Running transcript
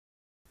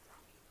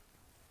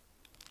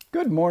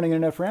Good morning,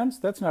 Internet friends.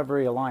 That's not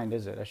very aligned,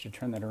 is it? I should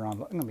turn that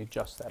around. Let me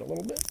adjust that a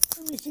little bit.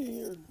 Let me see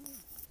here. Does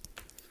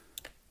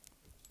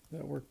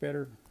that work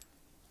better?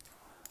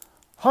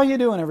 How you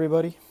doing,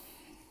 everybody?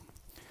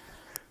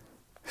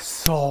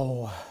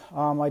 So,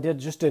 I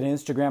just did an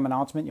Instagram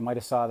announcement. You might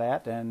have saw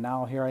that. And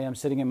now here I am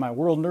sitting in my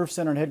World Nerve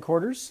Center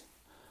headquarters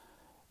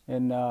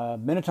in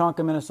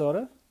Minnetonka,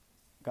 Minnesota.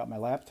 Got my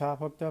laptop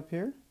hooked up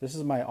here. This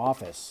is my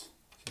office.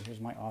 So here's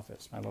my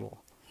office, my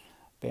little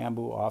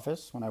bamboo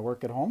office when I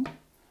work at home.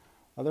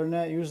 Other than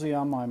that, usually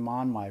I'm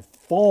on my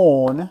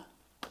phone,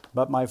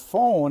 but my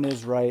phone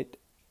is right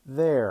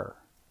there,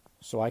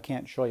 so I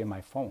can't show you my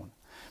phone.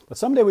 But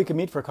someday we could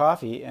meet for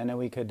coffee, and then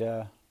we could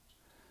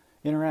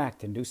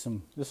interact and do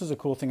some... This is a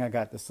cool thing I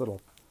got, this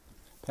little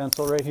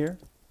pencil right here.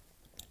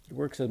 It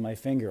works as my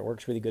finger. It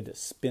works really good to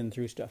spin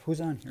through stuff. Who's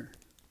on here?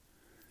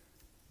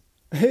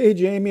 Hey,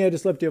 Jamie, I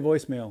just left you a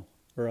voicemail,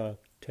 or a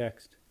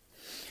text.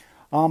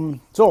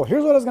 So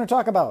here's what I was going to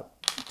talk about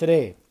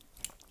today.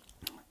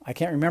 I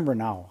can't remember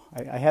now.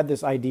 I had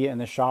this idea in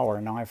the shower,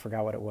 and now I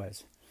forgot what it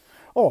was.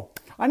 Oh,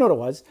 I know what it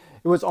was.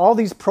 It was all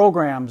these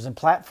programs and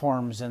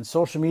platforms and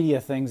social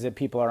media things that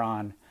people are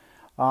on,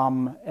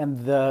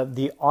 and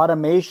the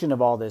automation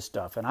of all this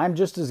stuff. And I'm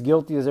just as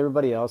guilty as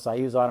everybody else. I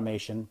use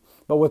automation.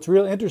 But what's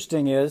real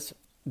interesting is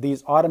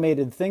these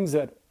automated things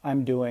that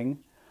I'm doing,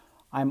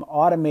 I'm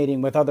automating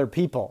with other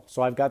people.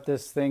 So I've got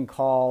this thing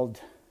called,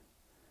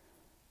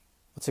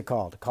 what's it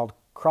called? Called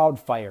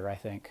Crowdfire, I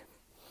think.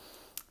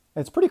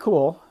 It's pretty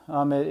cool.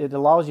 It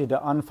allows you to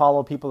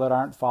unfollow people that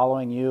aren't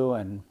following you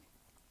and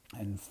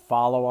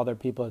follow other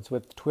people. It's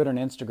with Twitter and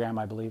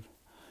Instagram, I believe.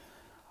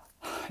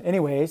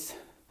 Anyways,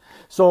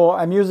 so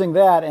I'm using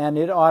that, and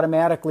it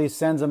automatically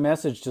sends a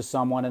message to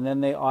someone, and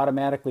then they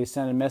automatically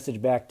send a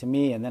message back to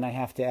me, and then I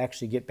have to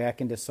actually get back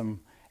into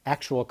some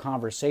actual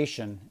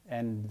conversation,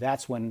 and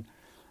that's when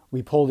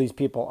we pull these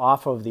people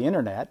off of the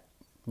internet,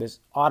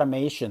 this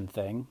automation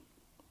thing,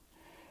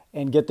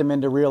 and get them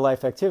into real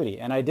life activity.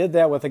 And I did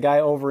that with a guy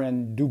over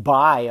in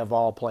Dubai, of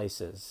all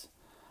places.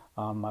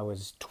 I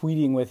was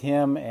tweeting with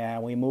him,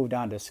 and we moved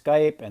on to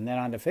Skype and then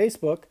on to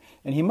Facebook,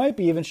 and he might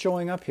be even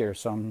showing up here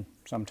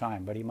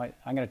sometime, but I'm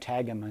going to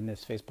tag him in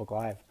this Facebook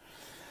Live.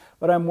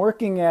 But I'm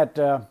working at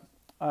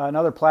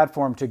another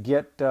platform to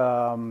get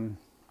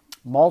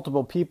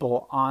multiple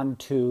people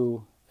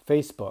onto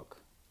Facebook,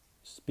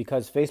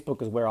 because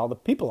Facebook is where all the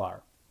people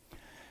are.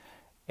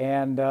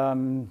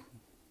 And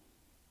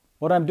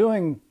what I'm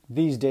doing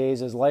these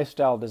days is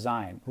lifestyle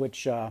design,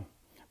 which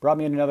brought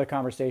me into another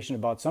conversation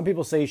about some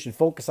people say you should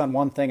focus on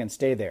one thing and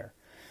stay there.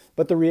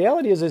 But the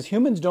reality is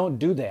humans don't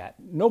do that.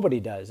 Nobody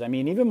does. I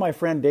mean, even my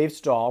friend Dave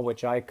Stahl,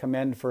 which I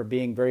commend for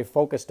being very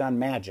focused on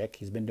magic.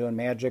 He's been doing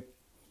magic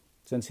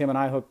since him and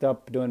I hooked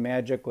up doing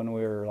magic when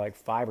we were like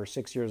 5 or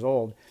 6 years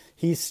old.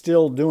 He's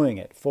still doing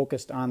it,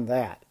 focused on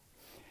that.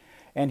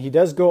 And he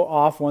does go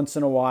off once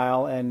in a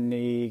while, and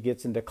he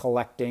gets into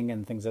collecting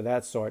and things of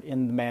that sort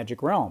in the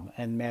magic realm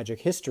and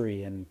magic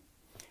history and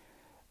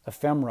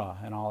ephemera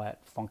and all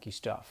that funky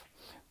stuff.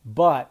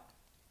 But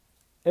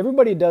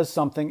everybody does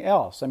something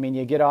else. I mean,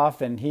 you get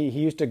off, and he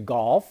used to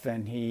golf,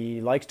 and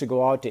he likes to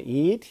go out to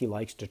eat. He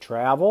likes to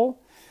travel.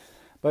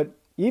 But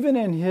even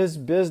in his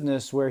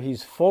business where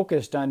he's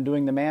focused on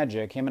doing the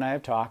magic, him and I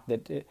have talked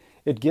that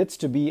it gets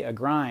to be a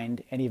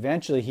grind, and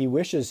eventually he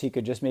wishes he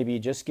could just maybe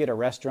just get a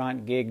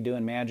restaurant gig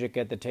doing magic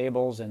at the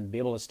tables and be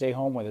able to stay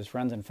home with his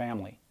friends and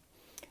family.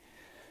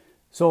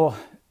 So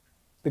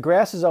the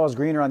grass is always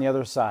greener on the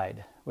other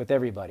side with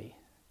everybody.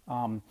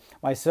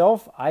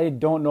 Myself, I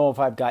don't know if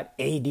I've got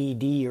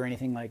ADD or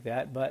anything like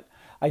that, but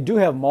I do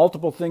have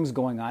multiple things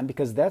going on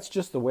because that's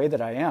just the way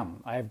that I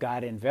am. I've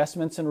got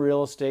investments in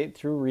real estate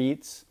through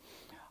REITs.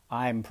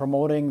 I'm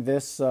promoting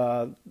this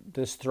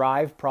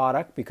Thrive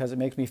product because it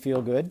makes me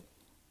feel good.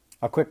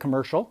 A quick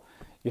commercial.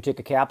 You take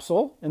a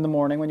capsule in the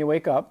morning when you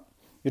wake up.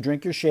 You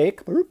drink your shake.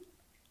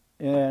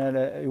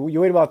 And you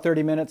wait about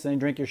 30 minutes and then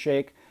drink your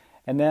shake.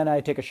 And then I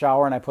take a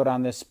shower and I put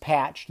on this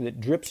patch that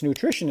drips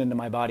nutrition into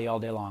my body all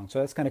day long. So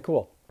that's kind of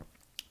cool.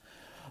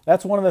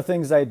 That's one of the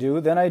things I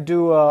do. Then I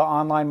do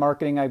online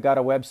marketing. I've got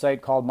a website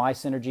called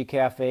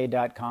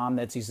mysynergycafe.com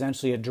that's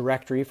essentially a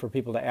directory for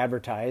people to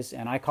advertise.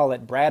 And I call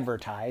it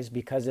Bradvertise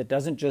because it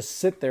doesn't just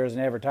sit there as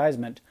an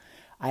advertisement.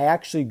 I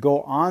actually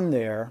go on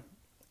there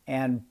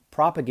and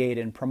propagate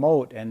and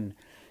promote and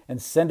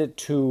send it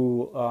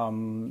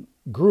to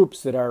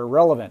groups that are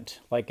relevant.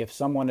 Like if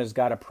someone has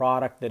got a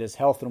product that is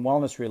health and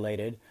wellness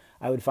related,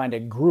 I would find a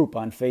group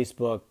on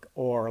Facebook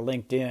or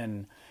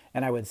LinkedIn,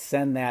 and I would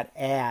send that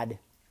ad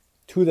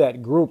to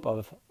that group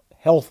of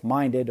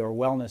health-minded or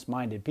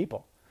wellness-minded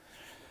people.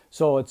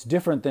 So it's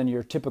different than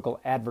your typical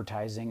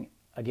advertising.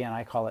 Again,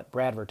 I call it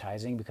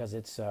Bradvertising because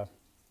it's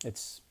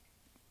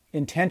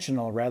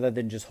intentional rather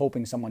than just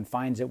hoping someone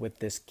finds it with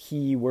this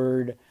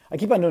keyword. I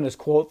keep on doing this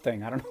quote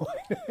thing. I don't know.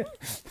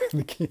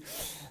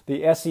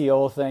 the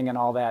SEO thing and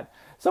all that.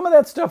 Some of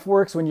that stuff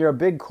works when you're a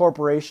big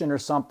corporation or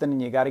something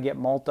and you got to get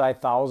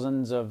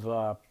multi-thousands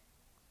of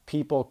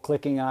people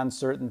clicking on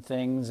certain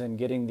things and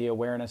getting the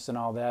awareness and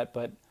all that.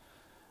 But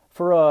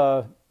for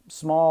a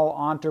small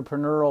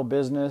entrepreneurial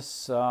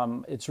business.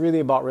 It's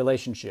really about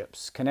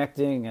relationships,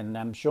 connecting, and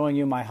I'm showing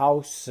you my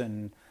house,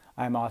 and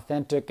I'm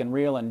authentic and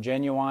real and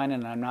genuine,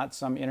 and I'm not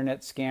some internet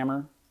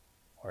scammer.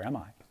 Or am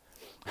I?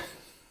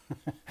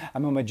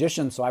 I'm a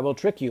magician, so I will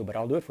trick you, but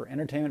I'll do it for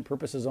entertainment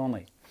purposes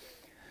only.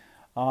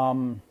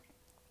 So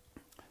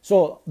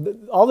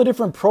all the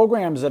different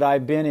programs that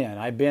I've been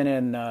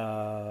in,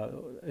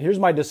 here's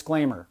my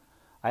disclaimer.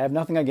 I have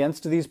nothing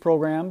against these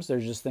programs.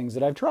 There's just things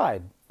that I've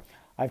tried.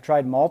 I've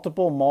tried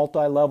multiple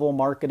multi-level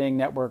marketing,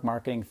 network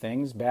marketing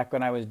things. Back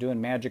when I was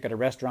doing magic at a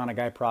restaurant, a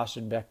guy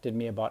prospected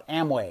me about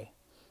Amway.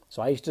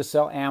 So I used to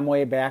sell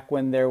Amway back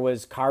when there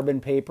was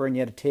carbon paper and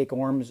you had to take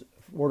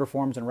order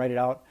forms and write it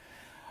out.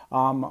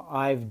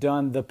 I've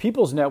done the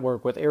People's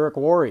Network with Eric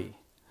Worre.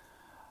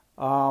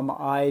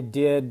 I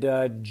did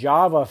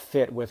Java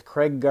Fit with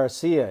Craig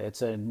Garcia.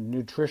 It's a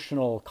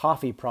nutritional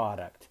coffee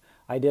product.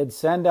 I did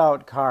send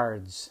out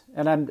cards,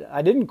 and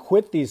I didn't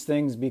quit these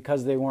things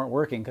because they weren't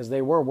working, because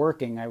they were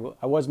working. I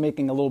was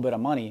making a little bit of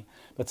money,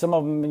 but some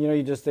of them,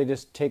 they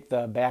just take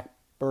the back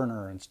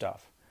burner and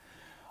stuff.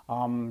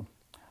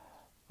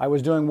 I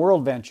was doing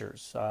World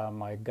Ventures.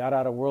 I got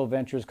out of World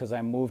Ventures because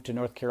I moved to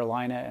North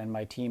Carolina and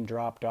my team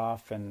dropped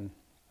off, and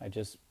I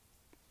just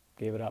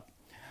gave it up.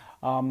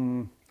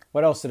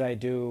 What else did I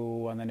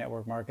do on the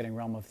network marketing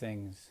realm of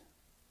things?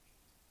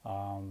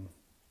 I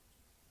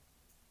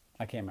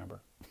can't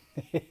remember.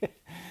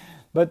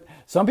 But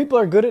some people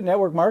are good at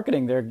network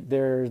marketing.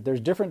 There's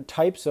different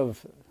types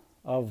of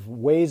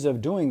ways of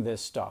doing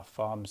this stuff.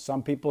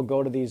 Some people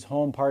go to these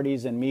home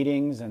parties and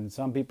meetings, and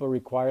some people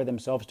require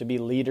themselves to be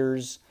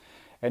leaders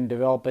and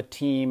develop a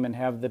team and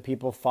have the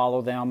people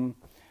follow them.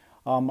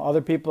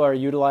 Other people are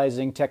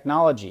utilizing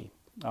technology.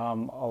 A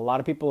lot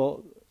of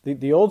people,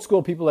 the old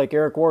school people like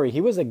Eric Worre, he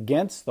was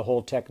against the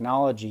whole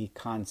technology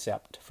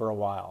concept for a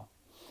while.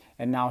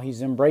 And now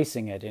he's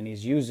embracing it, and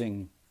he's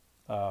using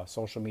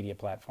social media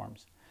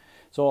platforms.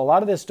 So a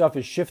lot of this stuff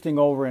is shifting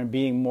over and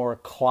being more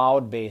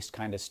cloud-based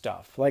kind of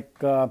stuff. Like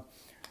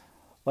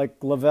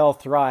Lavelle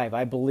Thrive,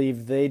 I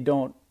believe they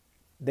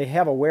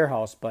have a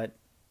warehouse, but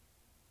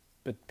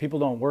people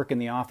don't work in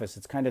the office.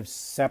 It's kind of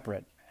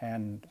separate.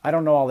 And I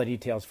don't know all the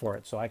details for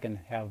it, so I can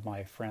have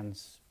my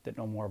friends that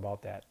know more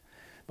about that.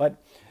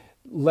 But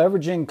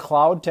leveraging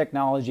cloud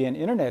technology and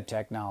internet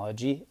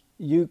technology,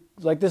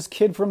 like this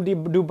kid from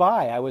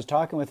Dubai, I was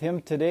talking with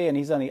him today, and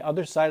he's on the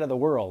other side of the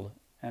world.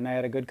 And I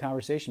had a good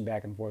conversation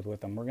back and forth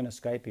with him. We're going to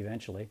Skype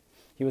eventually.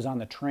 He was on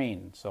the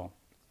train, so.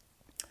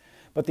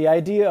 But the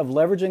idea of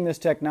leveraging this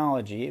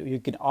technology,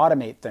 you can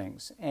automate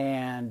things.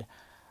 And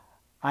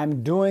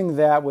I'm doing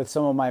that with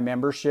some of my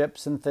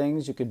memberships and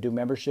things. You could do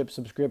membership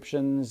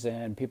subscriptions,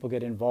 and people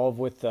get involved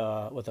with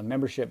a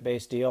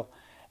membership-based deal.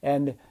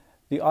 And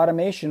the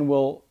automation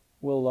will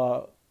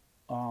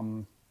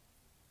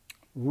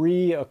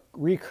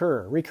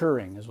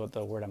recurring is what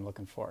the word I'm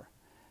looking for.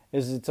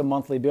 It's a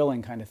monthly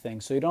billing kind of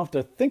thing. So you don't have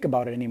to think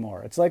about it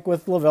anymore. It's like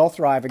with Lavelle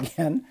Thrive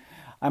again.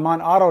 I'm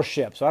on auto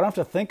ship, so I don't have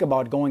to think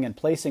about going and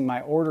placing my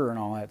order and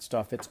all that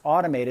stuff. It's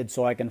automated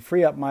so I can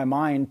free up my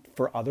mind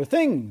for other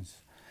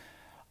things.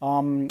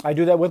 I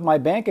do that with my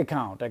bank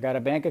account. I got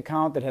a bank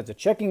account that has a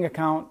checking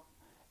account,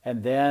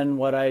 and then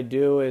what I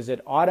do is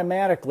it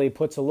automatically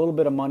puts a little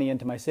bit of money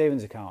into my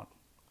savings account,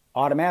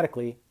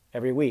 automatically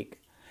every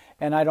week.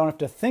 And I don't have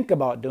to think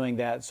about doing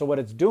that. So what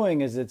it's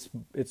doing is it's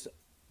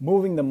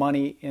moving the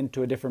money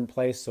into a different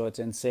place, so it's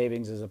in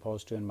savings as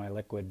opposed to in my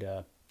liquid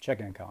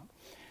checking account.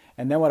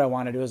 And then what I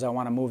want to do is I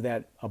want to move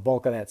a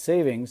bulk of that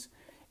savings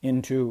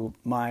into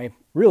my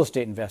real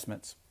estate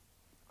investments.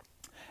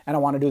 And I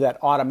want to do that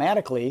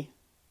automatically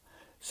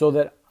so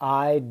that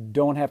I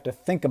don't have to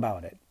think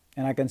about it.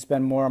 And I can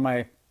spend more of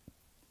my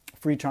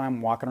free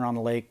time walking around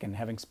the lake and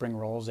having spring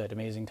rolls at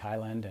Amazing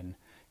Thailand and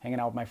hanging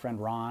out with my friend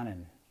Ron.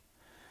 And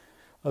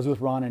I was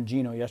with Ron and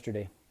Gino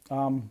yesterday.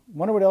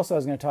 Wonder what else I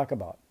was going to talk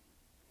about.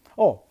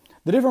 Oh,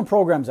 the different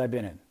programs I've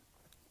been in.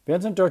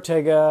 Vincent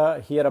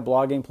Ortega, he had a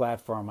blogging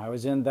platform. I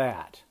was in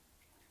that.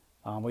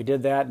 We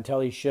did that until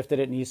he shifted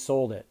it and he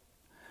sold it.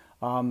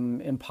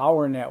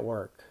 Empower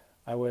Network.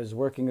 I was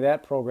working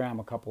that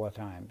program a couple of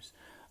times.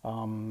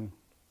 The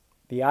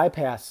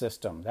iPass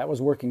system, that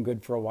was working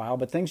good for a while,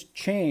 but things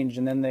changed.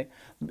 And then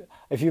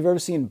if you've ever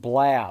seen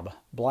Blab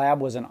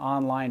was an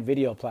online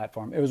video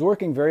platform. It was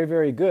working very,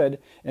 very good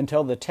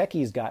until the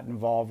techies got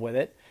involved with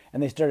it.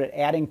 And they started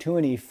adding too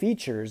many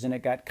features, and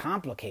it got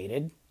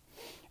complicated.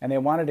 And they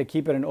wanted to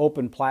keep it an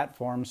open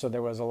platform, so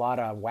there was a lot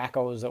of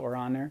wackos that were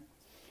on there.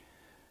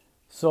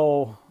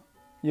 So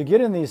you get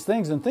in these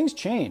things, and things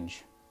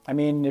change. I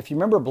mean, if you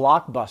remember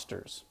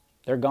Blockbusters,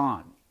 they're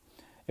gone.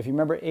 If you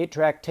remember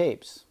 8-track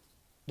tapes,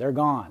 they're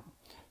gone.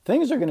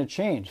 Things are going to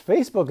change.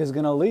 Facebook is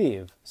going to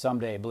leave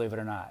someday, believe it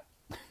or not.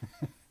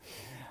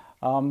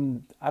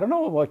 I don't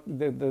know what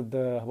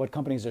what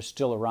companies are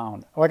still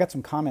around. Oh, I got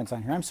some comments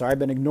on here. I'm sorry, I've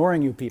been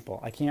ignoring you people.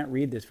 I can't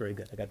read this very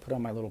good. I got to put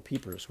on my little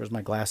peepers. Where's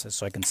my glasses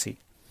so I can see?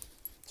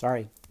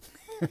 Sorry,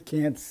 I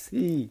can't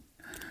see.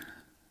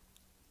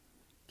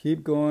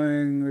 Keep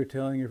going. We're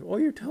telling your. Oh,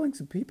 you're telling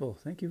some people.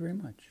 Thank you very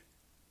much.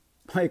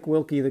 Mike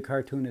Wilkie, the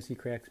cartoonist, he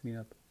cracks me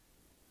up.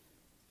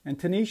 And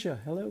Tanisha.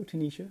 Hello,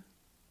 Tanisha.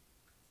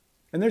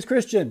 And there's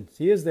Christian.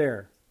 He is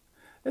there.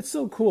 That's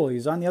so cool.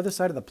 He's on the other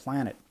side of the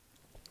planet.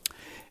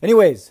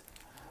 Anyways,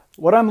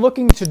 what I'm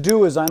looking to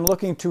do is I'm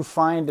looking to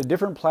find a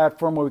different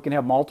platform where we can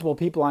have multiple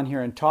people on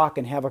here and talk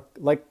and have a,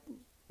 like,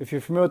 if you're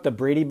familiar with the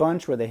Brady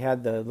Bunch where they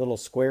had the little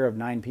square of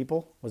 9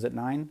 people. Was it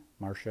 9?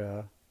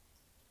 Marcia,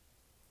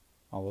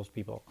 all those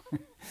people.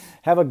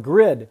 Have a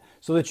grid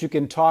so that you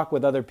can talk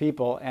with other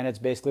people, and it's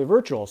basically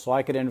virtual. So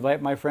I could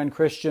invite my friend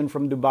Christian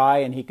from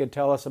Dubai and he could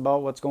tell us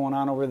about what's going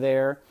on over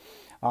there.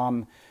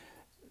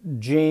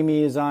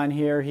 Jamie is on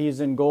here. He's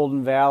in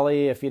Golden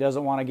Valley. If he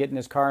doesn't want to get in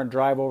his car and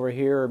drive over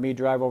here or me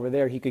drive over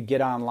there, he could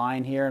get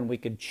online here and we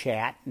could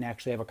chat and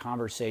actually have a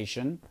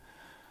conversation.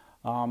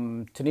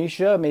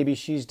 Tanisha, maybe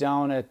she's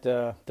down at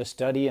the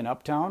study in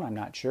Uptown. I'm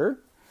not sure.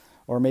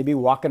 Or maybe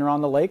walking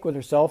around the lake with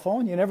her cell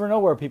phone. You never know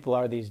where people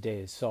are these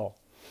days. So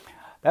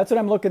that's what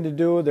I'm looking to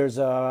do. There's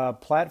a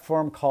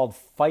platform called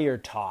Fire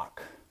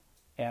Talk.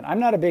 And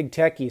I'm not a big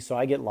techie, so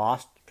I get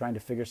lost trying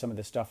to figure some of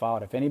this stuff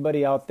out. If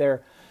anybody out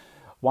there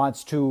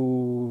wants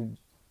to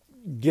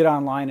get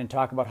online and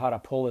talk about how to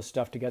pull this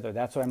stuff together,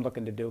 that's what I'm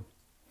looking to do.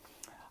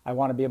 I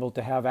want to be able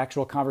to have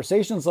actual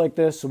conversations like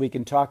this so we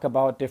can talk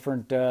about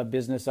different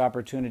business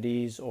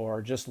opportunities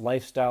or just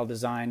lifestyle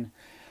design.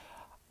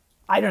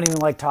 I don't even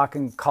like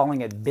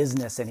calling it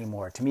business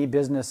anymore. To me,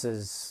 business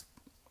is,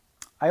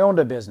 I owned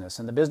a business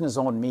and the business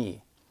owned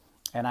me.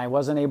 And I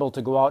wasn't able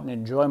to go out and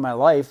enjoy my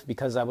life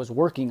because I was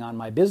working on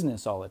my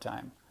business all the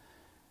time.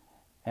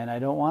 And I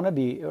don't want to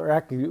be or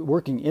actually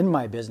working in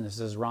my business,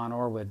 as Ron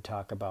Orr would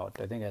talk about.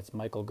 I think that's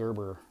Michael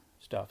Gerber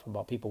stuff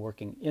about people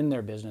working in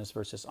their business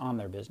versus on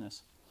their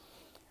business.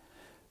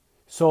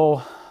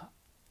 So,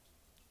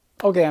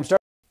 okay, I'm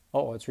starting.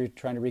 Oh, it's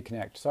trying to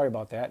reconnect. Sorry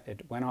about that.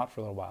 It went out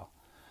for a little while.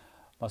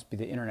 Must be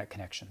the internet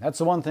connection. That's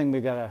the one thing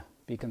we've got to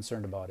be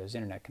concerned about is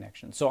internet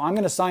connection. So I'm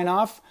going to sign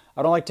off.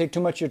 I don't like to take too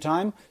much of your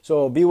time.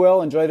 So be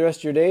well. Enjoy the rest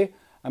of your day.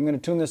 I'm going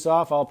to tune this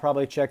off. I'll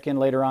probably check in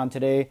later on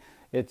today.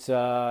 It's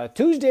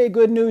Tuesday,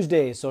 Good News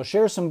Day, so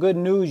share some good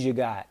news you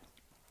got.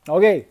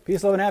 Okay,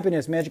 peace, love, and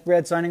happiness. Magic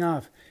Brad signing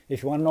off.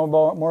 If you want to know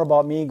more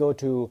about me, go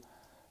to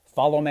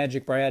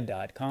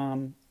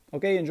followmagicbrad.com.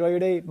 Okay, enjoy your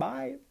day.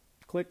 Bye.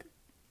 Click.